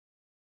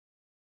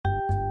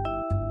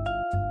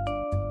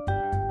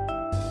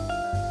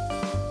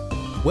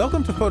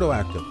Welcome to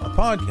Photoactive, a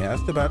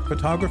podcast about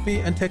photography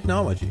and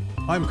technology.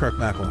 I'm Kirk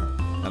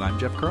McElhearn. And I'm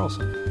Jeff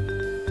Carlson.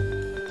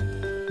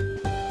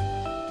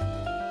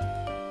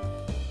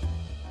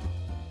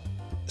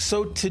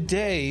 So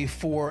today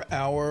for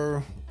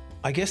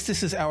I guess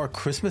this is our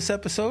Christmas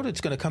episode.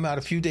 It's going to come out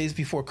a few days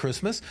before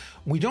Christmas.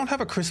 We don't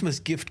have a Christmas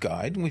gift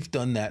guide. We've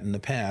done that in the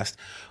past.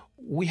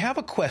 We have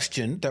a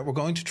question that we're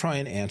going to try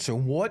and answer.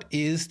 What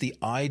is the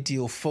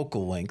ideal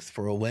focal length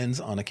for a lens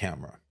on a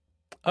camera?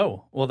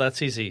 Oh, well,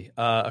 that's easy.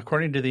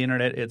 According to the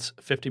internet, it's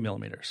 50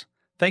 millimeters.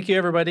 Thank you,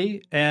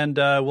 everybody, and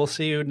we'll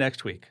see you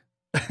next week.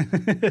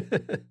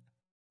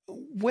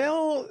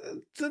 Well,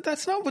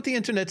 that's not what the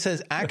internet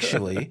says,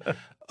 actually.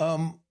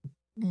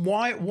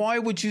 Why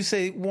would you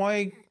say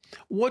why?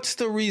 What's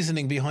the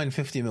reasoning behind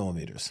 50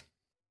 millimeters?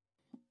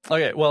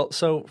 Okay, well,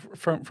 so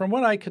from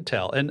what I could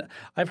tell, and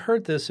I've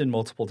heard this in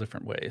multiple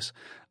different ways,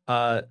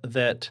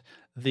 that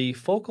the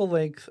focal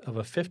length of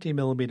a 50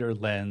 millimeter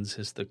lens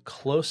is the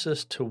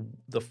closest to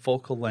the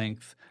focal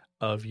length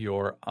of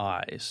your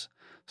eyes.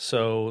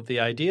 So the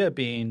idea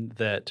being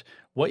that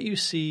what you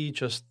see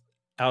just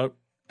out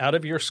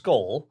of your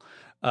skull,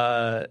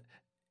 when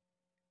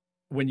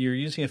you're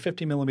using a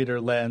 50 millimeter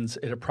lens,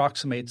 it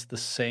approximates the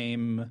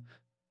same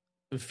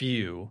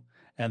view,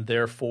 and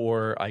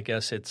therefore, I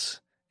guess it's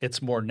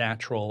more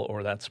natural,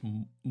 or that's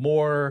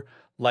more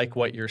like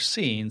what you're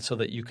seeing, so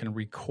that you can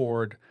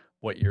record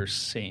what you're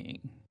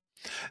seeing.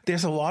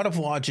 There's a lot of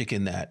logic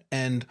in that.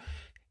 And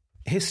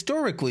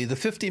historically, the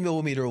 50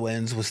 millimeter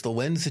lens was the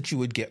lens that you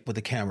would get with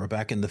a camera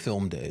back in the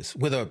film days,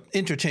 with an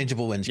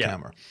interchangeable lens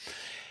camera.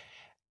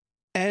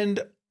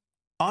 And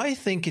I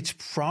think it's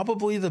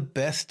probably the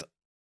best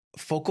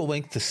focal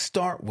length to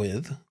start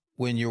with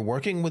when you're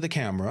working with a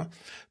camera,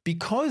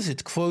 because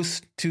it's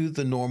close to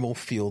the normal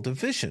field of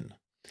vision.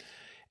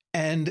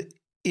 And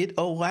it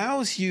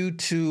allows you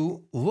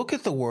to look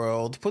at the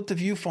world, put the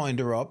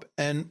viewfinder up,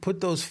 and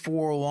put those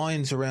four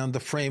lines around the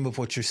frame of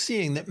what you're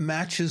seeing that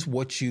matches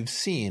what you've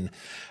seen.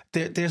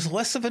 There's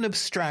less of an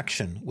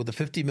abstraction with a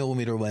 50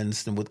 millimeter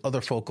lens than with other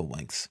focal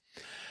lengths.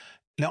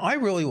 Now, I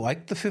really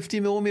like the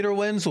 50 millimeter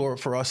lens, or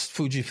for us,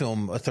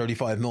 Fujifilm, a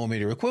 35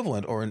 millimeter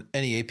equivalent, or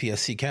any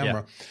APS-C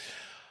camera. Yeah.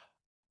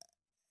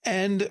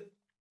 And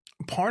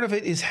part of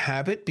it is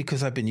habit,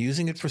 because I've been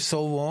using it for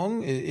so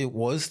long. It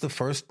was the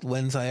first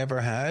lens I ever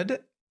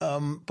had.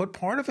 But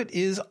part of it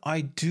is I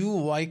do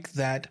like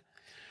that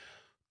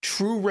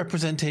true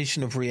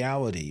representation of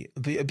reality,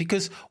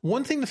 because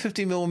one thing the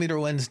 50 millimeter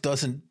lens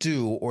doesn't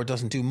do, or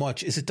doesn't do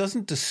much, is it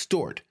doesn't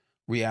distort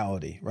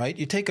reality, right?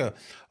 You take a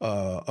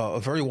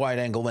very wide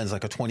angle lens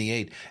like a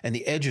 28, and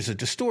the edges are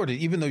distorted,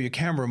 even though your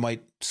camera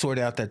might sort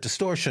out that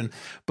distortion,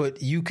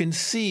 but you can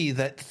see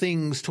that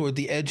things toward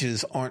the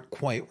edges aren't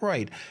quite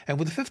right. And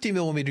with a 50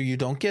 millimeter, you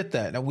don't get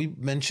that. Now, we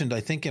mentioned, I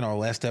think in our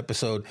last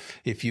episode,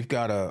 if you've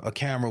got a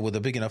camera with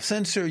a big enough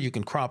sensor, you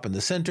can crop in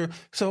the center.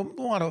 So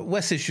a lot of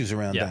less issues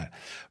around that.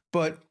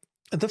 But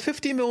the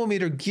 50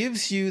 millimeter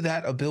gives you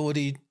that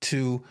ability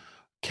to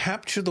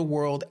capture the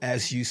world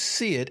as you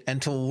see it,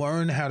 and to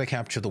learn how to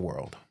capture the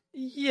world.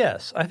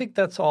 Yes, I think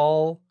that's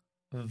all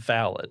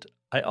valid.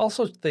 I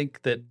also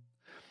think that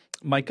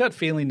my gut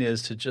feeling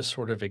is to just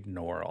sort of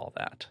ignore all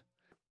that.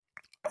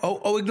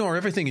 Oh, ignore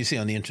everything you see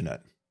on the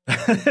internet.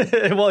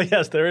 Well,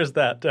 yes, there is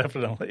that,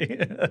 definitely.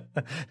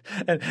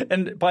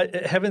 and by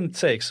heaven's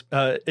sakes,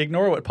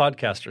 ignore what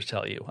podcasters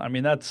tell you. I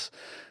mean, that's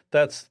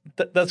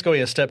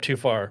going a step too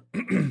far.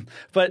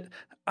 But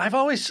I've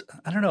always,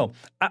 I don't know,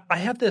 I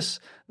have this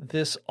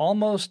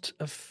almost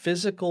a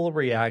physical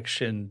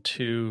reaction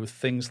to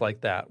things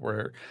like that,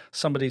 where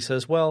somebody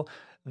says, well,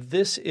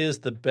 this is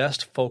the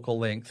best focal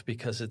length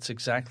because it's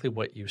exactly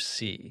what you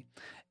see.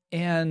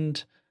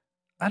 And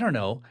I don't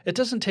know, it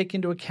doesn't take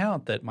into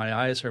account that my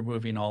eyes are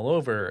moving all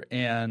over,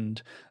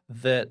 and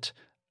that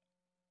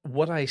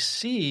what I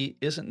see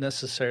isn't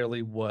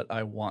necessarily what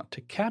I want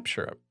to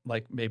capture.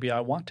 Like, maybe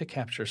I want to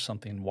capture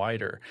something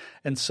wider.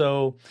 And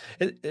so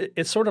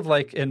it's sort of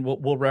like, and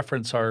we'll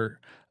reference our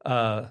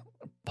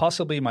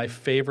possibly my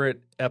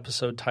favorite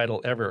episode title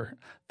ever,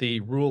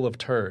 The Rule of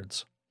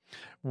Turds,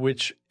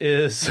 which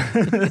is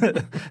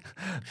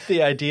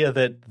the idea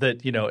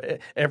that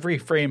every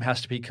frame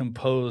has to be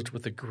composed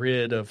with a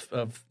grid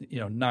of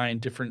 9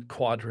 different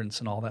quadrants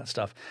and all that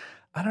stuff.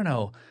 I don't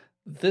know.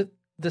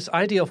 This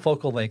ideal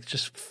focal length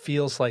just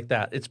feels like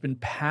that. It's been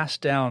passed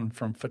down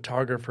from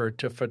photographer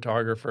to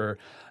photographer.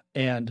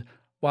 And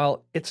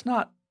while it's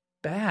not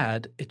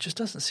bad, it just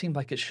doesn't seem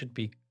like it should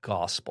be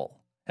gospel.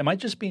 Am I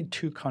just being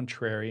too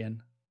contrarian?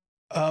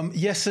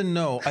 Yes and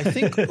no. I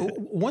think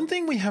one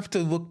thing we have to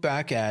look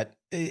back at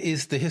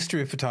is the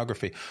history of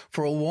photography.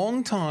 For a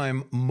long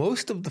time,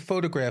 most of the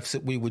photographs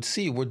that we would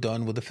see were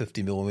done with a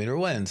 50 millimeter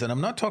lens. And I'm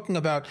not talking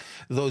about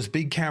those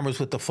big cameras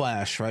with the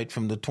flash, right,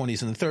 from the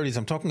 20s and the 30s.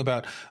 I'm talking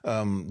about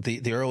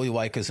the early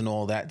Leicas and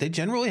all that. They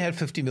generally had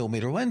 50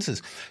 millimeter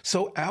lenses.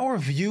 So our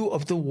view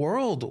of the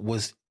world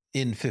was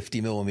in 50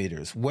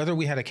 millimeters, whether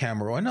we had a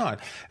camera or not.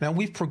 Now,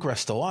 we've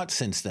progressed a lot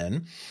since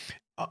then.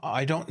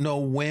 I don't know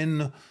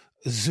when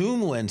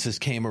zoom lenses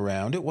came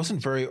around. It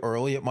wasn't very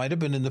early. It might have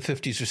been in the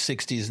 50s or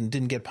 60s and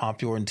didn't get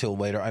popular until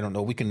later. I don't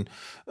know.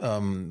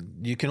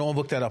 You can all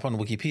look that up on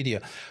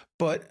Wikipedia.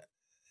 But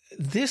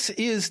this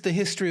is the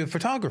history of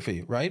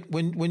photography, right?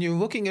 When you're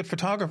looking at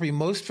photography,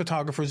 most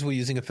photographers were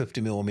using a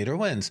 50 millimeter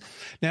lens.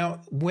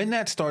 Now, when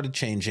that started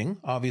changing,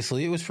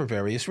 obviously it was for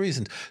various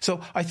reasons.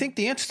 So I think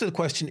the answer to the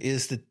question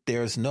is that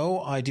there's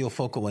no ideal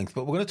focal length,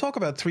 but we're going to talk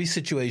about 3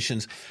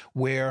 situations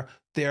where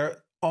there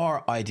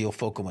are ideal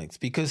focal lengths,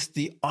 because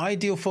the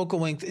ideal focal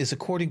length is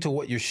according to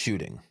what you're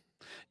shooting.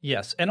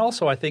 Yes. And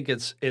also I think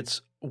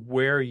it's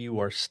where you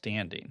are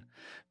standing,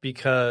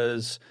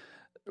 because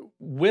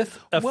with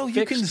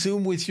you can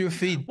zoom with your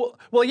feet.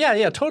 Well,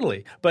 yeah,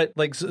 totally. But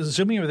like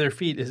zooming with your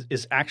feet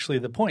is actually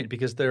the point,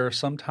 because there are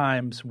some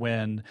times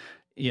when,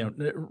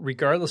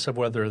 regardless of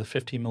whether the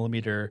 50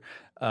 millimeter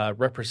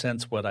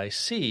represents what I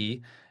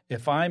see,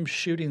 if I'm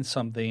shooting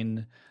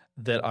something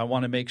that I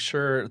want to make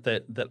sure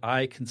that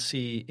I can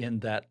see in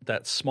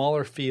that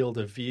smaller field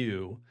of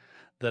view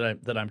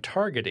that I'm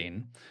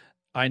targeting,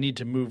 I need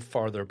to move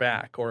farther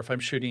back. Or if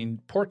I'm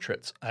shooting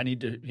portraits, I need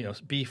to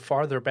be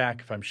farther back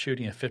if I'm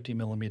shooting a 50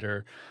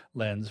 millimeter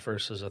lens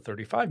versus a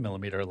 35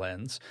 millimeter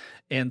lens.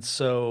 And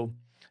so,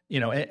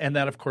 and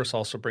that of course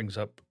also brings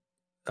up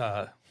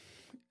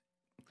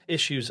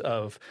issues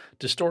of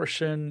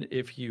distortion.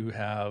 If you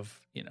have,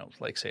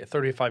 like say a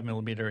 35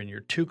 millimeter and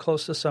you're too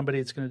close to somebody,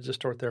 it's going to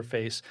distort their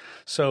face.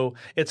 So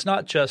it's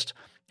not just,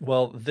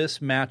 well,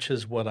 this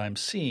matches what I'm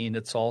seeing.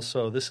 It's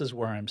also, this is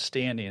where I'm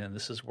standing and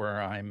this is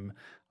where I'm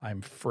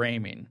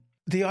framing.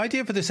 The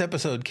idea for this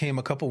episode came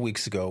a couple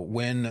weeks ago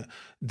when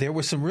there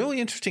were some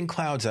really interesting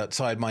clouds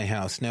outside my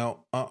house.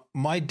 Now,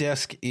 my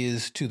desk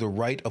is to the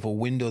right of a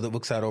window that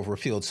looks out over a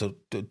field. So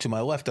to my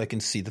left, I can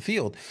see the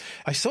field.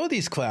 I saw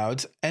these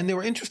clouds and they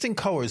were interesting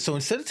colors. So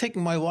instead of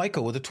taking my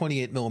Leica with a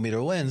 28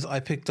 millimeter lens, I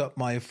picked up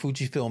my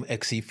Fujifilm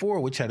X-E4,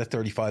 which had a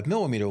 35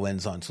 millimeter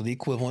lens on, so the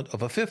equivalent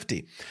of a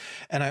 50.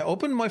 And I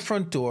opened my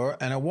front door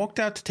and I walked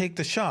out to take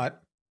the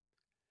shot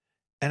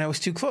and I was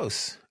too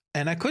close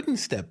and I couldn't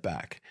step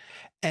back.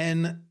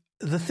 And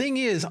the thing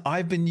is,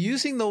 I've been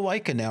using the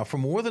Leica now for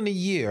more than a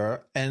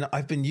year, and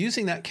I've been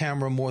using that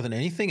camera more than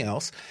anything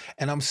else.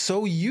 And I'm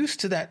so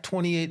used to that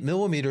 28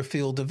 millimeter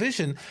field of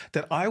vision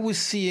that I was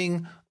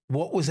seeing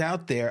what was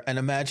out there and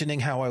imagining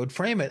how I would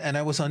frame it. And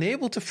I was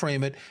unable to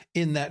frame it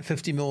in that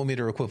 50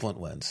 millimeter equivalent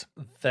lens.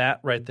 That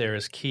right there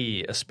is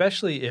key,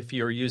 especially if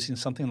you're using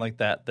something like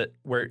that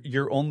where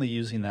you're only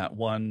using that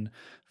one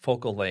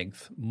focal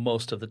length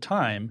most of the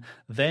time.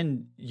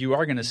 Then you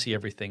are going to see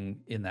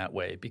everything in that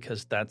way,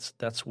 because that's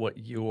what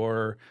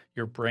your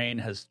brain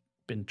has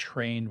been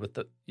trained with,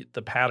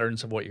 the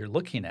patterns of what you're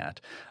looking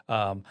at.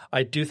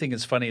 I do think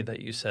it's funny that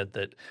you said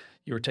that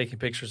you were taking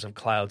pictures of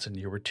clouds and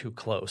you were too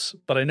close,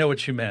 but I know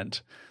what you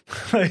meant.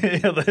 Well,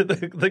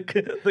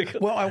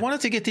 I wanted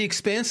to get the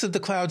expanse of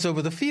the clouds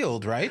over the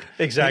field, right?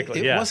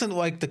 Exactly. It wasn't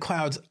like the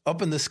clouds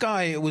up in the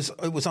sky. It was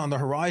on the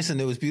horizon.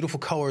 There was beautiful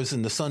colors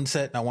in the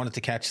sunset, and I wanted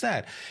to catch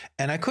that,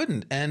 and I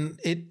couldn't. And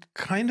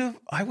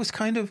I was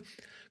kind of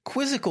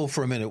quizzical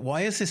for a minute.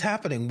 Why is this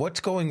happening?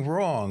 What's going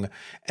wrong?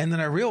 And then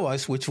I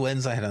realized which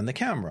lens I had on the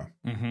camera.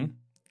 Mm-hmm.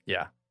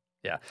 Yeah.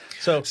 Yeah.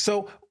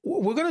 So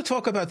we're going to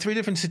talk about 3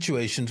 different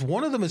situations.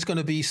 One of them is going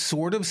to be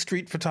sort of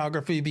street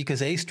photography,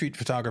 because A, street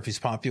photography is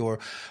popular,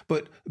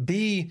 but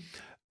B,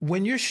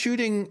 when you're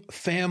shooting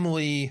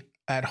family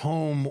at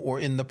home or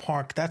in the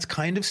park, that's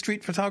kind of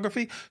street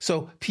photography.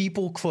 So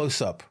people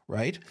close up,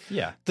 right?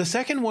 Yeah. The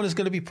second one is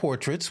going to be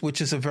portraits,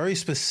 which is a very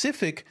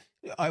specific,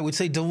 I would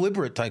say,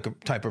 deliberate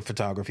type of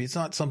photography. It's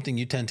not something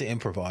you tend to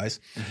improvise.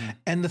 Mm-hmm.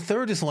 And the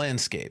third is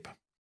landscape.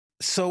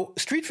 So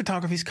street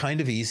photography is kind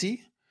of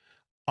easy.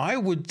 I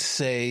would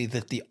say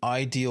that the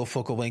ideal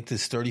focal length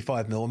is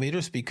 35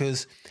 millimeters,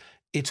 because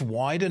it's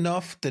wide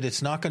enough that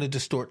it's not going to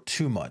distort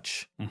too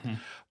much. Mm-hmm.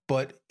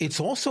 But it's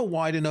also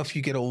wide enough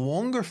you get a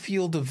longer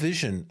field of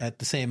vision at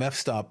the same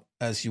f-stop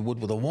as you would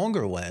with a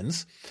longer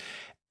lens.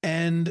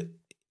 And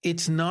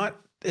it's not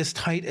as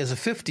tight as a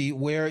 50,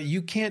 where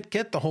you can't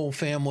get the whole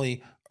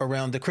family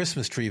around the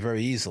Christmas tree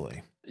very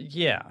easily.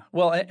 Yeah.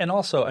 Well, and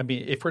also, I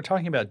mean, if we're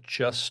talking about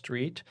just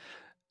street,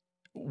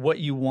 what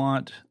you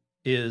want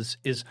is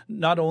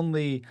not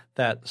only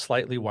that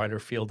slightly wider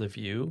field of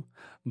view,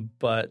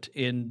 but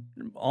in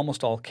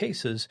almost all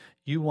cases,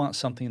 you want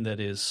something that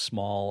is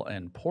small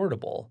and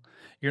portable.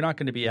 You're not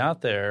going to be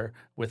out there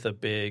with a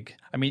big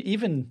 – I mean,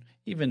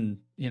 even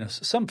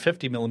some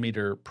 50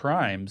 millimeter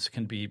primes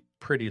can be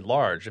pretty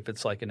large if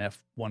it's like an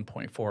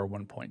f1.4 or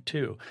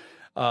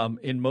 1.2.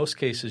 In most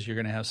cases, you're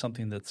going to have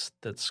something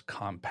that's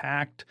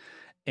compact,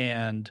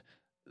 and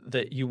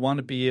that you want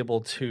to be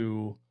able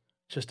to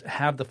just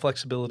have the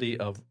flexibility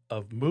of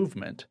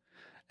movement.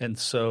 And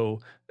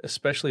so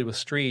especially with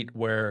street,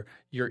 where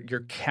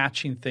you're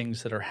catching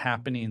things that are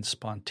happening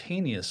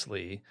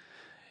spontaneously,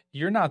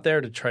 you're not there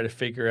to try to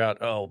figure out,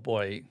 oh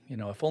boy,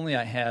 if only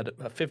I had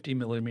a 50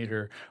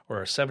 millimeter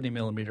or a 70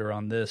 millimeter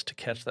on this to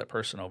catch that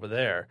person over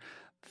there.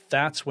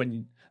 That's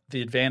when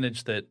the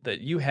advantage that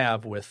you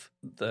have with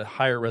the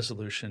higher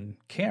resolution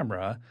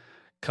camera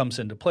comes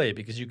into play,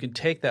 because you can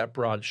take that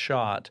broad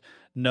shot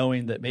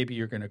knowing that maybe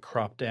you're going to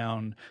crop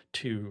down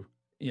to,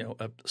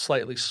 a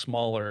slightly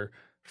smaller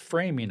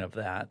framing of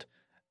that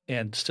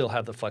and still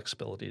have the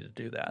flexibility to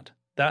do that.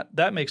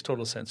 That makes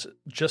total sense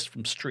just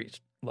from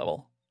street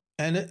level.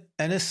 And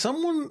as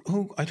someone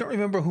who, I don't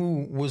remember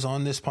who was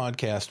on this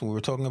podcast when we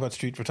were talking about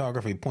street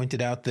photography,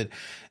 pointed out that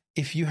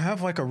if you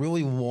have like a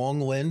really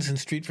long lens in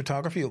street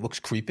photography, it looks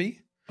creepy.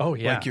 Oh,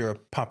 yeah. Like you're a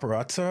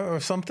paparazzi or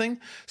something.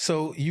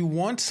 So you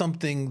want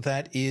something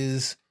that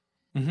is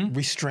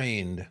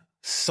restrained,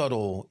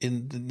 subtle,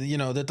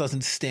 that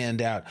doesn't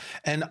stand out.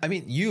 And I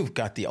mean, you've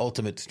got the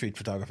ultimate street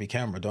photography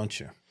camera, don't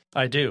you?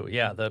 I do.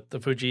 Yeah. The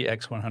Fuji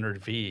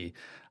X100V.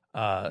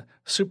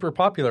 Super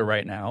popular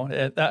right now.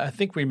 I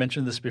think we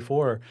mentioned this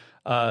before.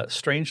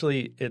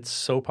 Strangely, it's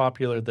so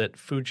popular that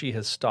Fuji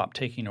has stopped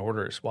taking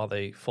orders while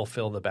they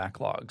fulfill the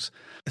backlogs.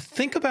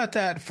 Think about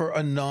that for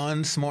a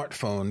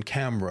non-smartphone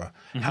camera,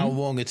 how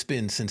long it's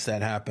been since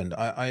that happened.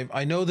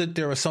 I know that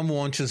there are some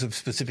launches of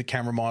specific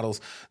camera models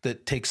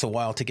that takes a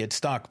while to get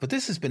stocked, but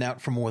this has been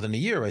out for more than a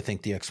year, I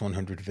think, the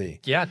X100V.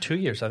 Yeah, 2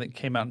 years. I think it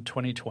came out in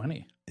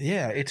 2020.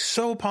 Yeah, it's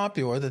so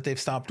popular that they've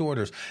stopped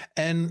orders.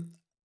 And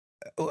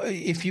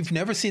if you've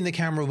never seen the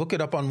camera, look it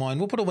up online.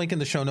 We'll put a link in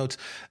the show notes.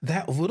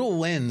 That little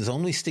lens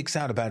only sticks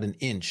out about an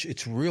inch.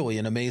 It's really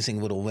an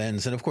amazing little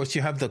lens. And of course,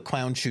 you have the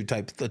clown shoe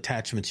type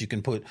attachments you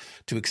can put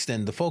to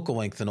extend the focal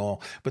length and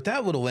all. But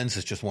that little lens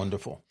is just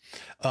wonderful.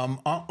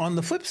 On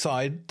the flip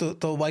side, the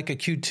Leica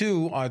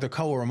Q2, either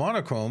color or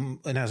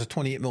monochrome, and has a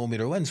 28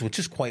 millimeter lens, which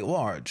is quite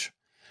large.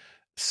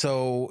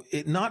 So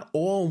not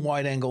all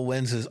wide-angle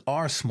lenses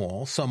are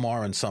small. Some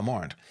are and some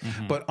aren't.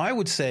 But I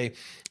would say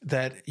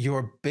that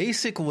your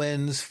basic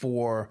lens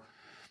for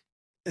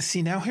 –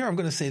 see, now here I'm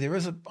going to say there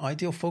is an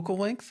ideal focal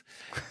length.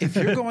 If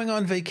you're going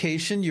on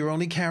vacation, you're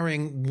only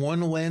carrying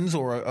one lens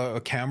or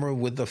a camera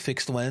with a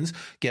fixed lens,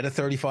 get a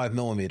 35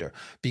 millimeter,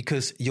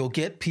 because you'll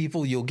get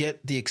people, you'll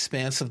get the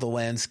expanse of the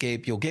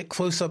landscape, you'll get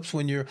close-ups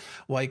when you're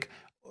like –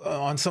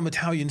 on some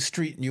Italian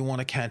street and you want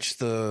to catch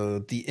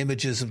the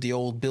images of the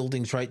old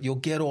buildings, right? You'll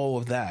get all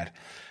of that.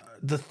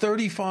 The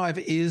 35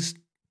 is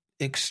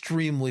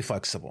extremely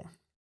flexible.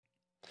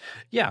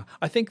 Yeah,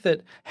 I think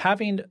that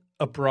having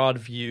a broad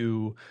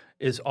view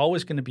is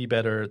always going to be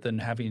better than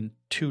having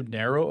too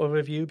narrow of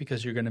a view,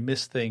 because you're going to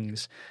miss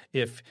things.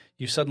 If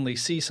you suddenly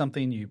see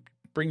something, you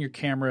bring your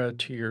camera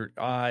to your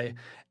eye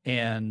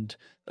and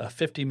a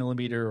 50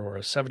 millimeter or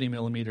a 70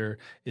 millimeter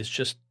is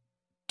just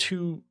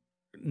too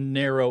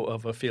narrow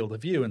of a field of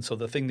view, and so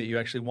the thing that you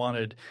actually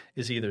wanted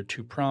is either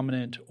too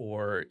prominent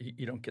or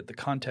you don't get the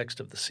context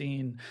of the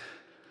scene.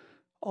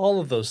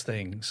 All of those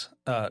things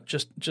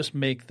just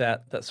make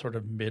that sort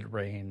of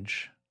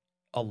mid-range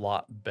a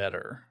lot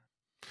better.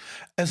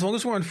 As long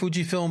as we're on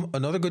Fujifilm,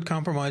 another good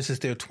compromise is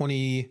their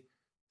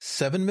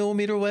 27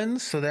 millimeter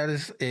lens. So that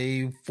is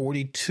a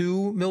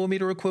 42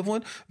 millimeter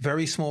equivalent,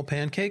 very small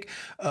pancake.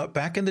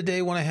 Back in the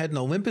day when I had an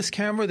Olympus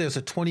camera, there's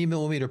a 20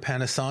 millimeter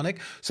Panasonic.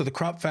 So the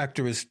crop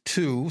factor is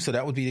 2. So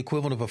that would be the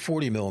equivalent of a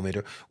 40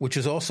 millimeter, which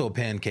is also a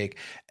pancake.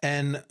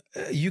 And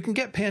you can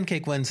get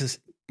pancake lenses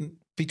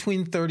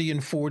between 30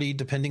 and 40,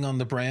 depending on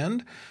the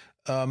brand.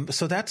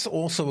 So that's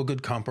also a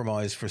good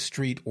compromise for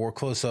street or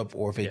close-up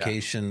or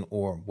vacation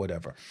or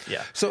whatever.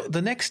 Yeah. So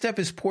the next step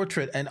is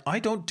portrait, and I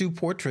don't do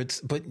portraits,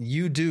 but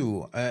you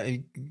do.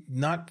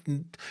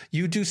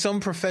 You do some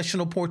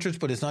professional portraits,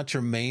 but it's not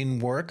your main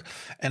work.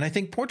 And I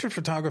think portrait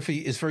photography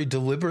is very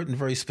deliberate and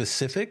very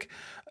specific.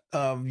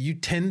 You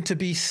tend to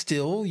be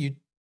still. You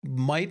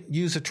might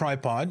use a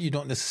tripod. You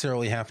don't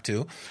necessarily have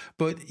to,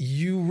 but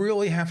you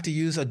really have to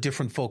use a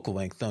different focal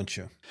length, don't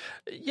you?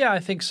 Yeah, I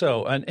think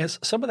so. And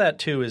some of that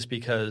too is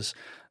because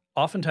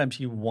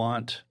oftentimes you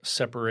want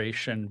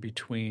separation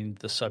between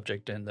the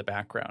subject and the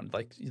background.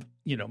 Like,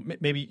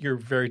 maybe you're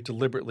very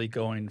deliberately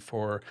going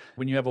for,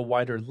 when you have a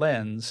wider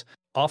lens,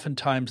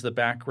 oftentimes the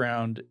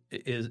background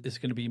is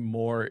going to be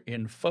more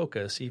in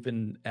focus,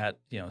 even at,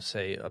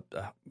 say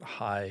a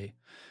high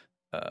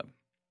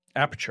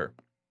aperture.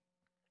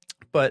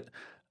 But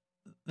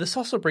this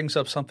also brings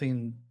up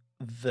something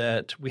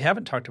that we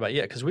haven't talked about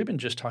yet, because we've been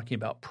just talking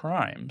about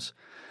primes.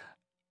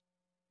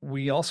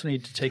 We also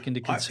need to take into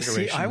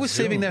consideration I was zooms.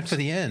 saving that for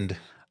the end.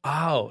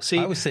 Oh, see.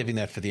 I was saving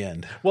that for the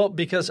end. Well,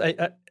 because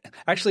I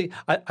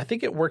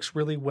think it works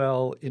really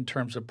well in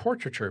terms of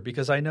portraiture,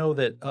 because I know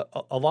that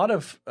a lot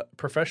of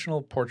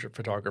professional portrait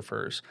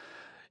photographers,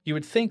 you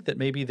would think that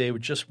maybe they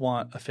would just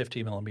want a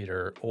 50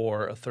 millimeter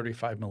or a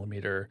 35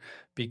 millimeter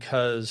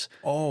because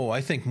 – oh,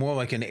 I think more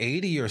like an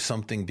 80 or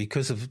something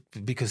because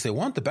they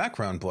want the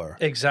background blur.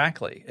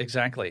 Exactly.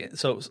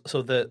 So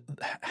the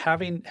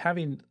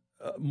having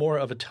more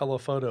of a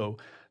telephoto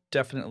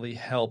definitely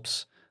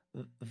helps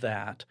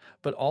that.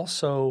 But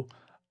also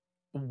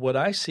what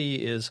I see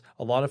is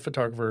a lot of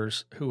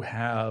photographers who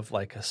have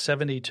like a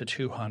 70 to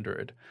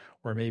 200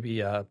 or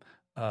maybe a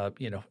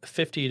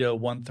 50 to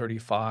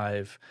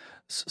 135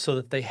 so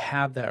that they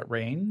have that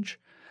range,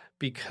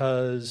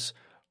 because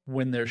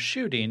when they're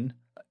shooting,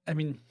 I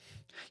mean,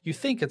 you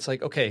think it's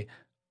like, okay,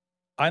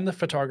 I'm the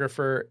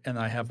photographer and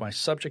I have my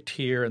subject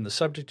here, and the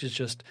subject is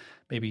just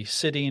maybe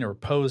sitting or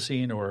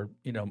posing or,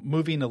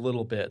 moving a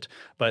little bit.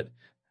 But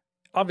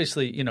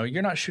obviously,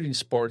 you're not shooting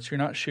sports, you're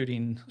not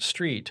shooting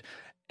street,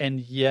 and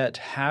yet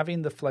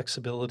having the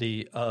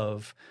flexibility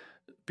of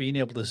being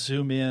able to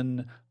zoom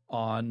in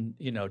on,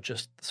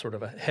 just sort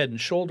of a head and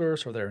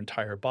shoulders or their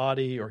entire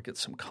body or get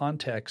some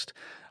context,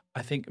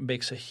 I think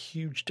makes a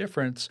huge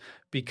difference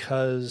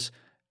because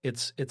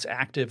it's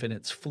active and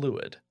it's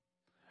fluid.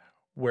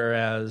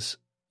 Whereas,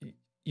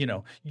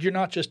 you're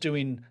not just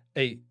doing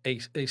a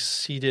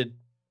seated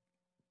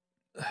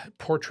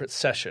portrait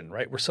session,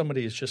 right? Where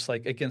somebody is just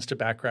like against a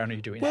background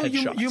and you're doing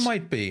headshots. You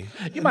might be.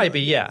 You might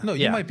be, yeah. No,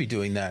 you might be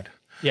doing that.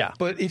 Yeah.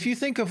 But if you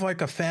think of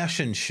like a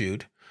fashion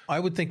shoot, I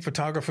would think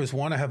photographers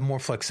want to have more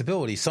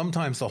flexibility.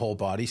 Sometimes the whole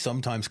body,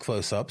 sometimes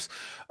close-ups,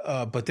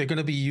 but they're going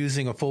to be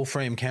using a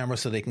full-frame camera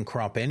so they can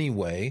crop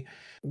anyway.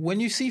 When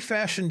you see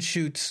fashion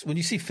shoots, when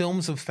you see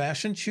films of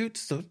fashion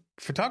shoots, the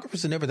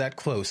photographers are never that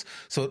close.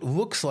 So it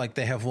looks like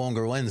they have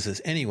longer lenses.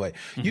 Anyway,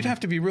 you'd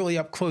have to be really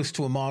up close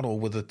to a model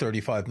with a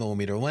 35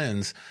 millimeter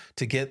lens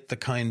to get the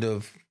kind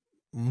of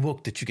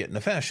look that you get in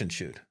a fashion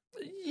shoot.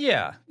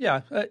 Yeah.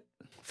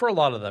 For a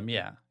lot of them,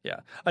 yeah.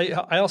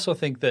 I also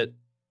think that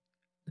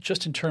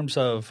just in terms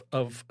of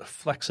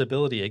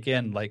flexibility,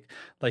 again, like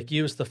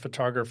you as the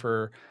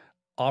photographer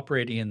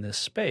operating in this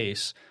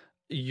space,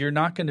 you're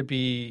not going to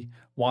be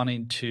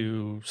wanting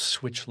to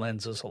switch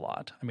lenses a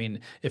lot. I mean,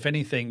 if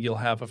anything, you'll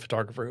have a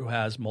photographer who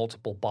has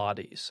multiple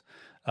bodies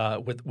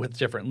with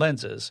different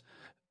lenses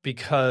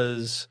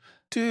because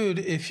 – Dude,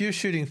 if you're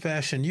shooting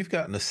fashion, you've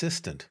got an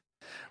assistant.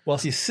 Well,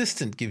 the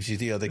assistant gives you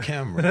the other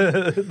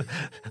camera.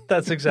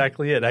 That's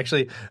exactly it.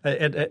 Actually,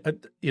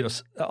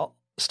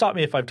 stop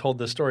me if I've told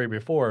this story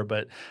before,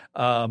 but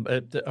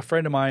a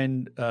friend of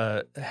mine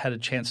had a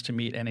chance to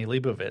meet Annie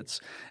Leibovitz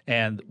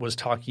and was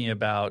talking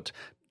about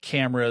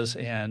cameras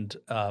and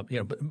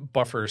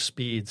buffer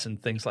speeds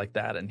and things like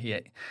that. And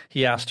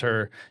he asked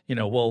her,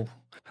 well,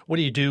 what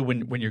do you do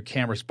when your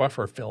camera's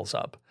buffer fills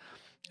up?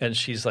 And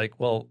she's like,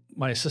 well,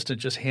 my assistant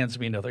just hands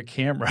me another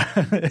camera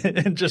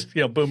and just,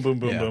 boom, boom, boom,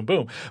 boom,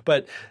 boom.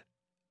 But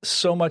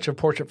so much of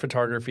portrait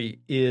photography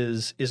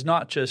is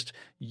not just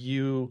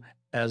you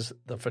as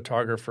the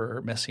photographer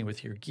messing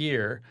with your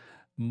gear.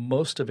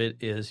 Most of it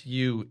is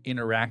you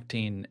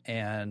interacting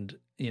and,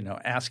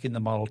 asking the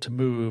model to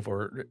move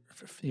or,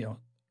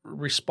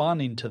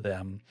 responding to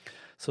them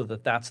so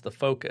that that's the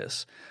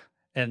focus.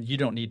 And you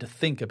don't need to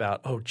think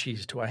about, oh,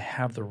 geez, do I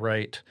have the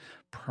right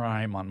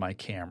prime on my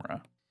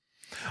camera?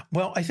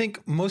 Well, I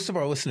think most of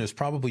our listeners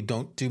probably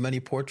don't do many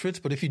portraits,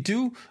 but if you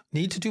do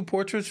need to do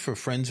portraits for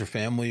friends or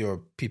family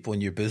or people in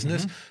your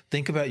business,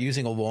 think about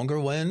using a longer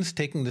lens,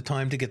 taking the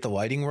time to get the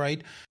lighting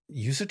right.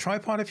 Use a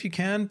tripod if you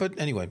can. But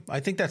anyway,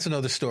 I think that's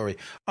another story.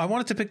 I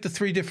wanted to pick the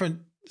 3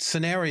 different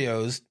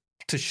scenarios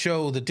to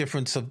show the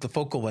difference of the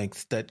focal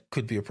length that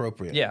could be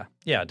appropriate.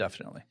 Yeah,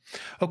 definitely.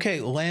 Okay,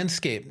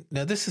 landscape.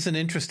 Now, this is an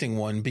interesting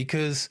one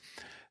because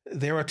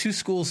there are 2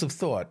 schools of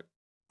thought.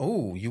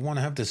 Oh, you want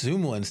to have the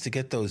zoom lens to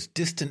get those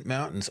distant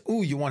mountains.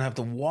 Oh, you want to have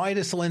the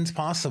widest lens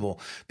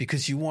possible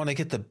because you want to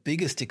get the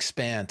biggest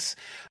expanse.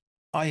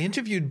 I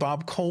interviewed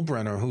Bob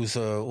Kohlbrenner, who's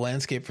a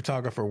landscape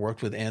photographer,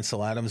 worked with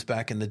Ansel Adams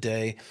back in the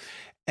day.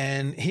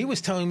 And he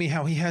was telling me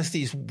how he has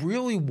these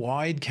really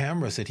wide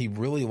cameras that he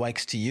really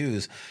likes to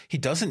use. He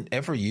doesn't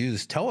ever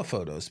use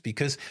telephotos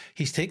because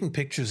he's taking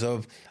pictures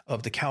of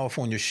the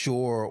California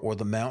shore or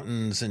the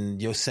mountains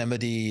and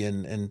Yosemite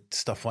and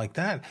stuff like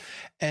that.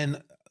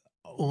 And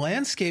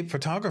landscape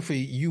photography,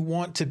 you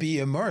want to be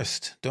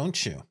immersed,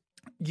 don't you?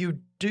 You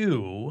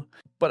do,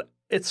 but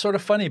it's sort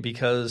of funny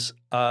because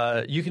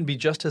you can be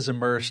just as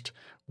immersed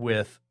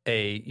with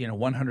a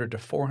 100 to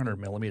 400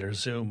 millimeter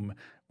zoom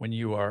when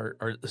you are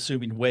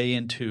zooming way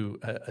into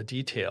a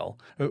detail.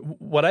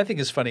 What I think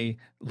is funny,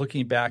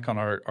 looking back on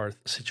our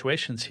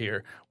situations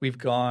here, we've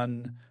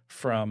gone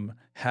from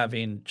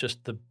having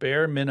just the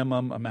bare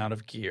minimum amount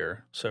of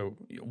gear, so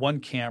one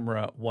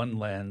camera, one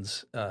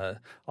lens,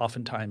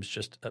 oftentimes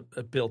just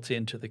built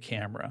into the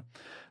camera.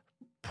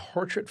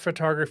 Portrait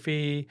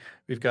photography,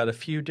 we've got a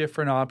few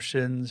different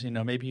options.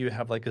 Maybe you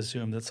have like a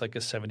zoom that's like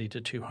a 70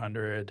 to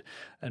 200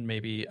 and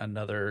maybe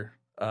another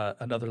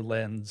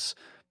lens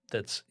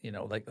that's,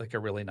 like a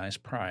really nice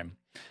prime.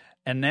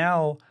 And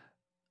now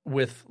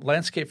with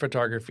landscape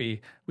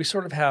photography, we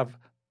sort of have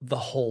the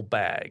whole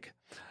bag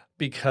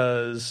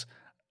because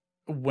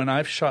when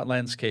I've shot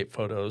landscape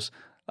photos,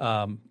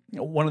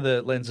 one of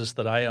the lenses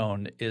that I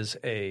own is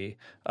a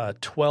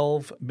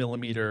 12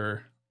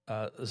 millimeter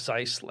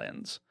Zeiss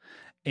lens.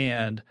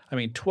 And I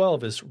mean,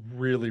 12 is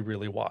really,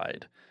 really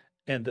wide.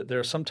 And there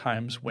are some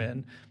times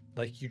when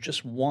like you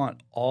just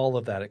want all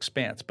of that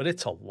expanse, but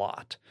it's a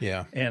lot.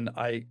 Yeah. And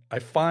I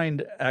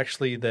find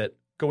actually that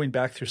going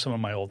back through some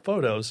of my old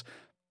photos,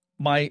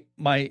 my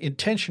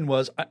intention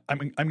was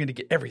I'm going to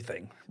get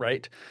everything,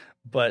 right?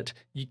 But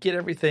you get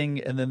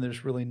everything and then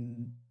there's really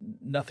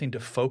nothing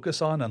to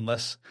focus on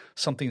unless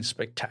something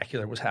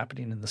spectacular was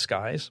happening in the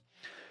skies.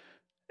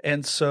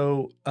 And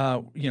so,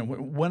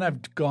 when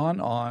I've gone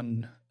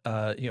on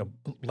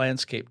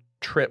landscape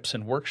trips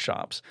and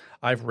workshops,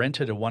 I've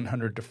rented a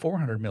 100 to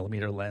 400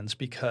 millimeter lens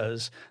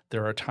because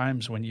there are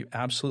times when you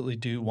absolutely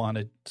do want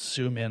to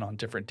zoom in on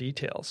different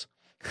details.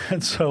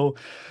 And so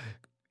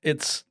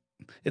it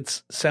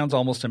sounds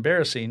almost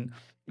embarrassing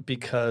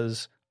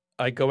because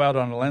I go out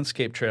on a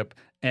landscape trip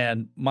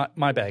and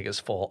my bag is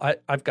full.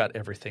 I've got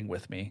everything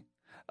with me.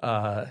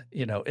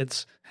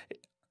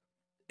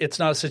 It's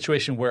not a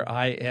situation where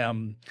I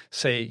am,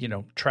 say,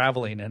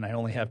 traveling and I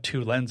only have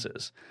 2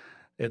 lenses.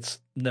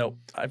 I've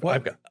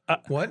got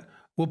what?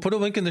 We'll put a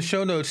link in the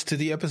show notes to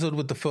the episode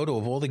with the photo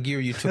of all the gear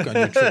you took on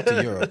your trip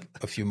to Europe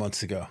a few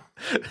months ago.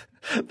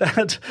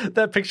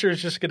 That picture is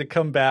just going to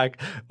come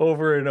back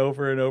over and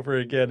over and over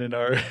again in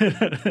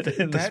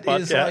this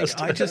podcast. Is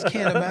like, I just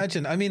can't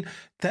imagine. I mean,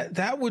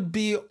 that would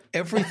be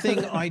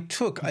everything I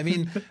took. I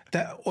mean,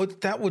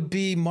 that would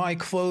be my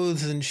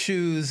clothes and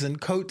shoes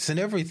and coats and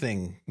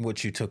everything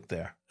what you took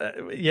there.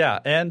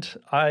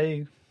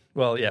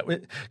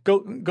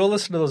 Go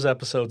listen to those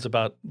episodes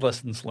about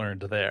lessons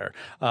learned there.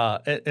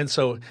 And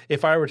so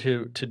if I were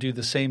to do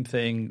the same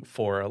thing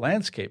for a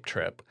landscape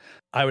trip,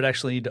 I would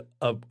actually need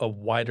a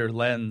wider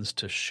lens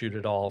to shoot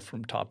it all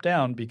from top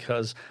down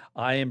because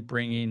I am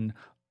bringing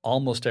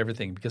almost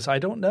everything because I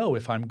don't know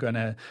if I'm going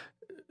to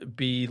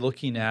be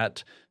looking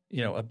at,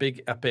 a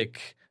big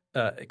epic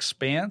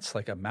expanse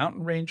like a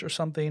mountain range or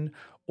something,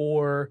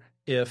 or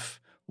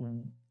if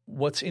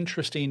what's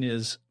interesting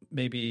is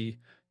maybe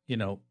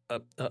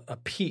a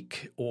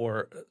peak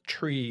or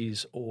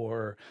trees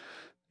or,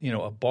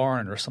 a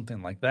barn or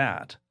something like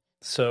that.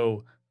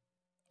 So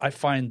I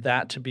find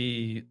that to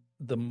be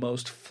the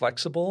most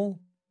flexible,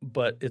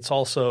 but it's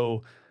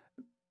also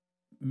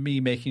me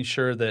making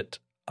sure that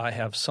I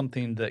have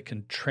something that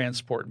can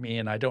transport me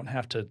and I don't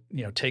have to,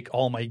 take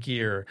all my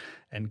gear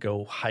and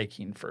go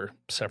hiking for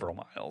several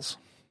miles,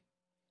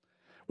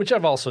 which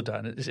I've also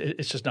done.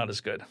 It's just not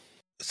as good.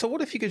 So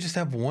what if you could just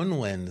have one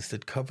lens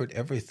that covered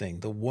everything,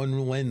 the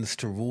one lens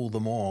to rule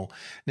them all?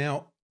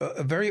 Now,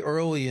 very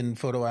early in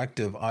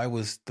Photoactive, I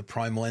was the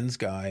prime lens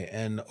guy,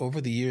 and over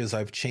the years,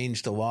 I've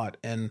changed a lot.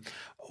 And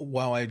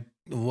while I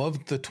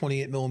loved the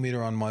 28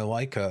 millimeter on my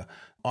Leica,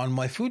 on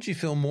my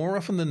Fujifilm, more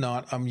often than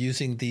not, I'm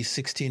using the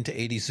 16 to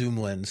 80 zoom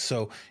lens.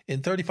 So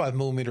in 35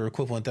 millimeter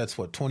equivalent, that's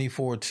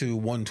 24 to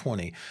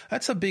 120.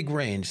 That's a big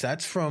range.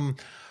 That's from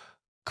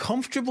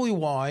comfortably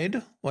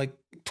wide, like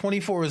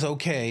 24 is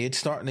okay, it's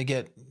starting to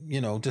get,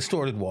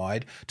 distorted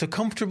wide, to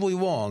comfortably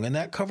long, and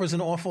that covers an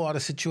awful lot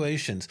of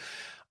situations.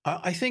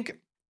 I think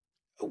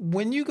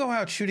when you go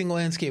out shooting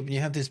landscape and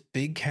you have this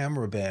big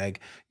camera bag,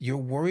 you're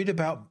worried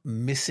about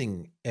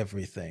missing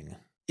everything.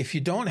 If you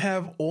don't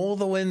have all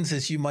the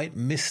lenses, you might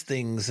miss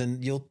things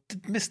and you'll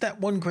miss that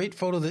one great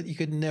photo that you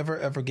could never,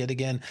 ever get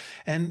again.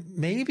 And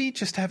maybe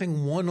just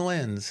having one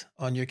lens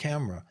on your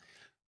camera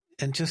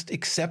and just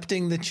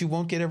accepting that you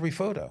won't get every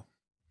photo.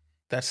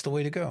 That's the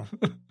way to go.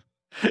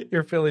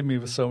 You're filling me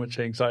with so much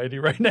anxiety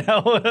right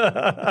now. What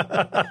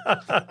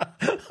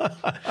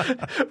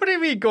do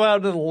you mean go out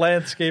into the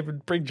landscape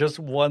and bring just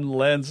one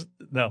lens?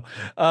 No.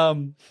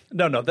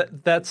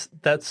 That's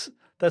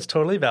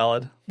totally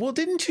valid. Well,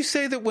 didn't you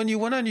say that when you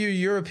went on your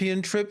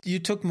European trip, you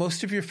took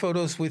most of your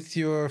photos with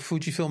your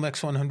Fujifilm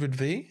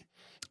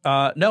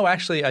X100V? No,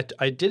 actually,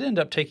 I did end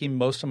up taking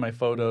most of my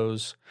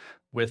photos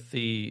with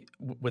the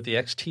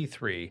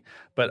X-T3,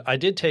 but I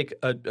did take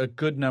a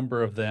good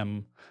number of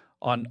them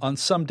on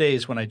some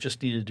days when I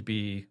just needed to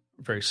be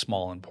very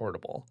small and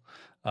portable.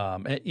 I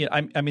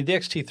mean, the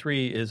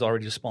X-T3 is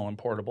already small and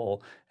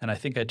portable, and I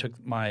think I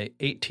took my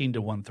 18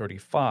 to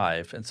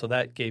 135, and so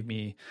that gave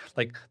me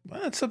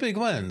that's a big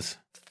lens.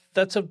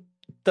 That's a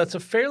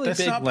fairly big lens.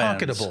 That's not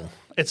pocketable.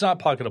 It's not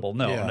pocketable.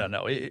 No, yeah.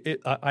 No.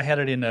 I had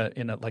it in a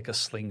like a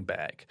sling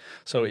bag,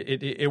 so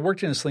it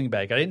worked in a sling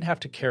bag. I didn't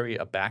have to carry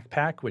a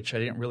backpack, which I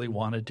didn't really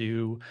want to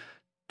do,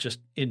 just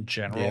in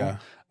general. Yeah,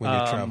 when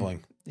you're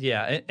traveling.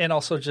 Yeah, and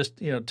also just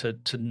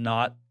to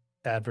not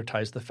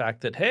advertise the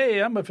fact that,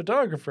 hey, I'm a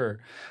photographer.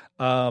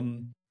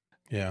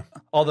 Yeah.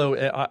 Although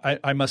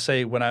I must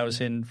say, when I was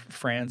in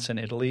France and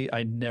Italy,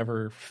 I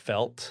never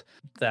felt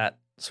that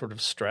sort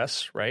of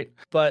stress, right?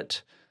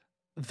 But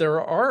there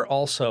are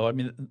also,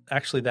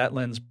 actually that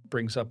lens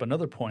brings up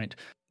another point.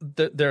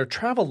 There are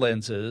travel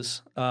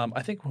lenses.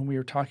 I think when we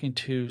were talking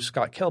to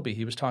Scott Kelby,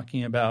 he was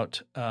talking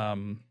about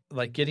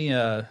getting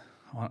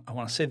I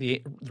want to say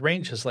the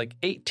range is like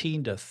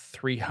 18 to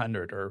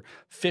 300 or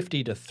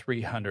 50 to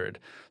 300.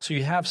 So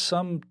you have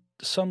some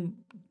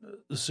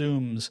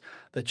zooms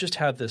that just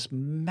have this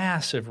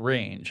massive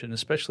range, and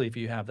especially if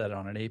you have that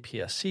on an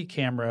APS-C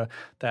camera,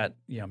 that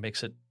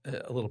makes it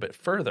a little bit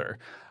further.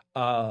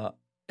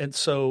 And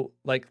so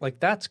like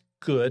that's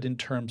good in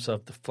terms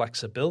of the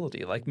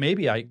flexibility. Like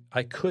maybe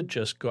I could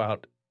just go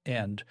out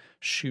and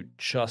shoot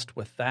just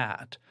with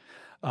that.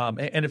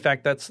 And in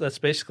fact, that's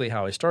basically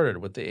how I started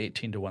with the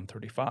 18 to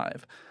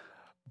 135.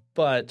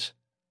 But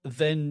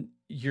then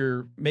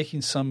you're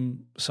making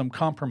some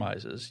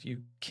compromises.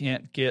 You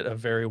can't get a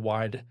very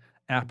wide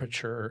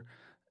aperture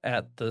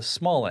at the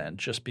small end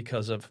just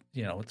because of,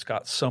 it's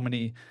got so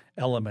many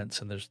elements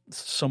and there's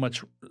so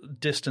much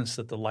distance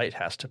that the light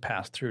has to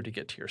pass through to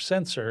get to your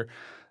sensor,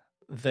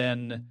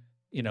 then,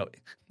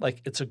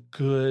 it's a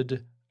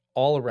good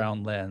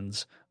all-around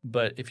lens.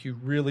 But if you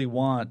really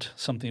want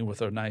something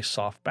with a nice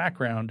soft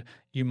background,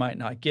 you might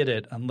not get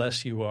it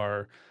unless you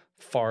are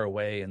far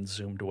away and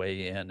zoomed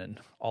way in and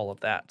all of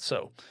that.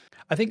 So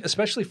I think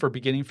especially for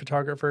beginning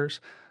photographers,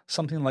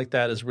 something like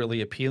that is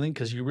really appealing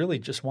because you really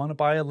just want to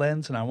buy a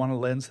lens, and I want a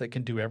lens that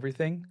can do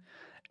everything.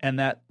 And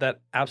that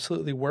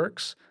absolutely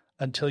works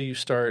until you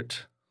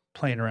start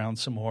playing around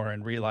some more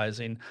and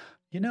realizing,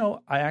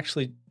 I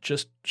actually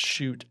just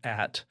shoot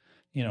at,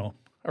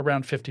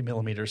 around 50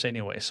 millimeters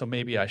anyway. So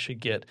maybe I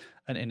should get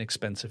an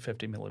inexpensive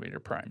 50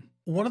 millimeter prime.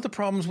 One of the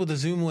problems with a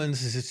zoom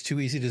lens is it's too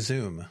easy to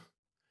zoom.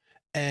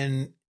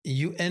 And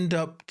you end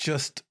up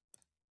just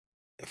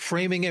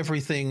framing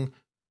everything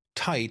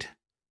tight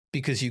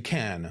because you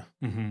can,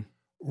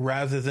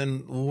 rather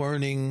than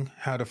learning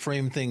how to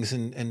frame things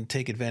and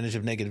take advantage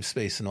of negative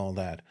space and all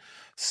that.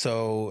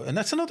 So, and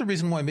that's another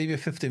reason why maybe a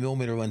 50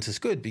 millimeter lens is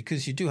good,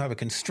 because you do have a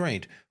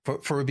constraint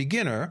for a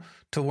beginner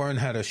to learn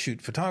how to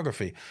shoot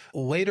photography.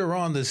 Later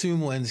on, the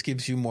zoom lens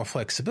gives you more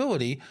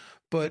flexibility,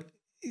 but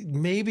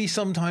maybe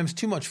sometimes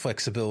too much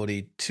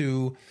flexibility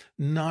to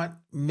not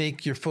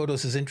make your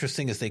photos as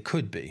interesting as they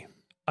could be.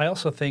 I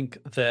also think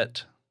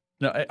that,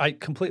 I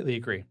completely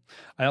agree.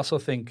 I also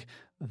think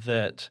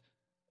that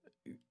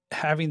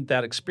having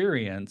that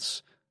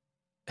experience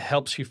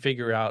helps you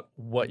figure out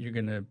what you're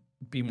going to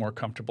be more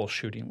comfortable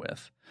shooting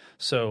with.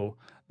 So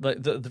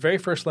the very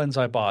first lens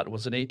I bought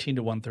was an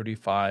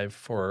 18-135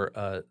 for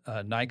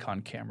a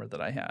Nikon camera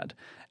that I had.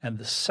 And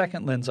the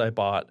second lens I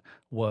bought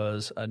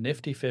was a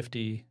nifty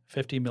 50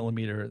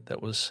 millimeter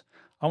that was,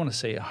 I want to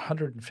say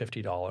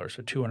 $150 or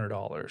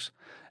 $200.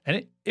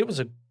 And it was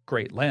a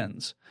great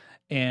lens.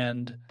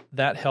 And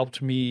that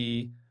helped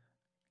me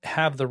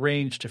have the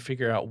range to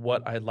figure out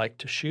what I'd like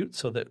to shoot,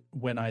 so that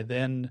when I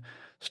then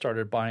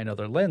started buying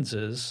other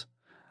lenses,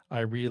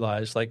 I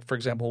realized, like, for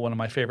example, one of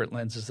my favorite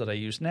lenses that I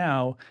use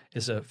now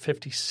is a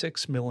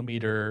 56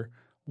 millimeter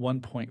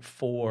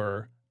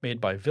 1.4 made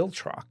by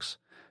Viltrox,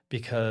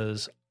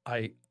 because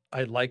I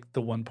like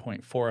the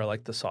 1.4. I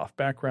like the soft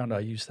background. I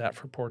use that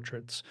for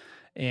portraits.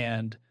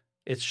 And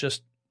it's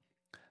just,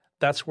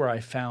 that's where I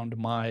found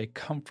my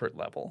comfort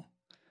level.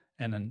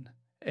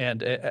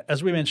 And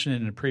as we mentioned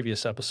in a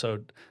previous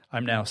episode,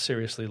 I'm now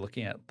seriously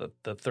looking at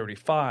the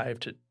 35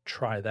 to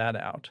try that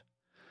out.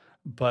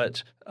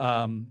 But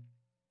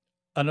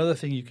another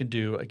thing you can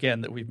do,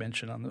 again, that we've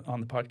mentioned on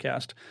the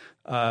podcast,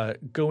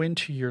 go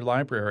into your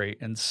library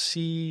and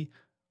see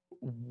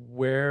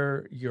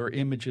where your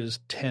images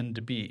tend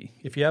to be.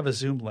 If you have a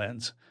zoom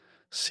lens,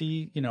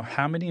 see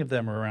how many of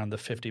them are around the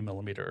 50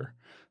 millimeter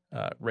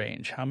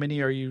range. How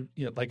many are you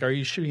are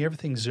you shooting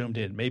everything zoomed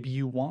in? Maybe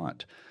you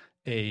want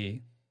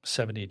a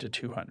 70 to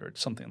 200,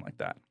 something like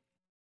that.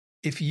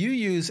 If you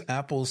use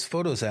Apple's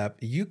Photos app,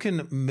 you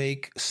can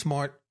make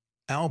smart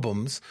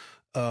albums.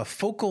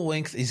 Focal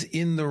length is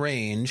in the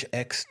range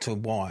X to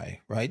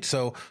Y, right?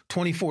 So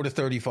 24 to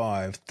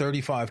 35,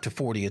 35 to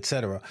 40,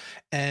 etc.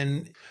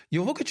 And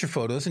you'll look at your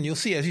photos and you'll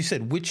see, as you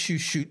said, which you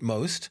shoot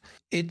most.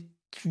 It's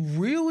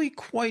really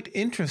quite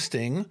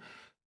interesting,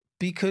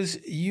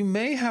 because you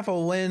may have a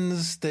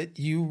lens that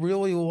you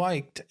really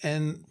liked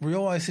and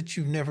realize that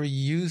you've never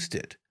used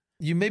it.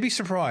 You may be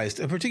surprised,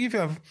 particularly if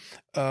you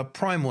have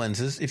prime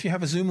lenses. If you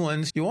have a zoom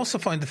lens, you also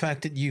find the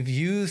fact that you've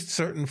used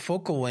certain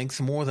focal lengths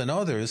more than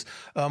others.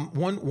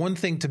 One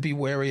thing to be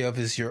wary of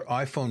is your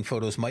iPhone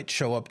photos might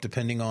show up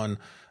depending on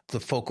the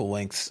focal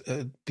lengths,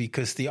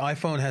 because the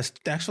iPhone has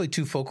actually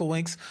two focal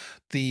lengths: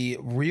 the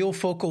real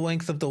focal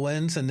length of the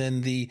lens, and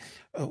then the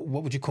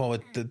what would you call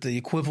it? The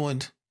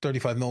equivalent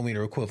 35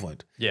 millimeter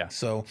equivalent. Yeah.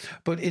 So,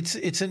 but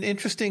it's an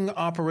interesting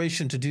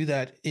operation to do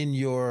that in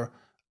your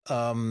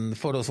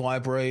Photos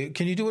library.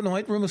 Can you do it in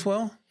Lightroom as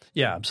well?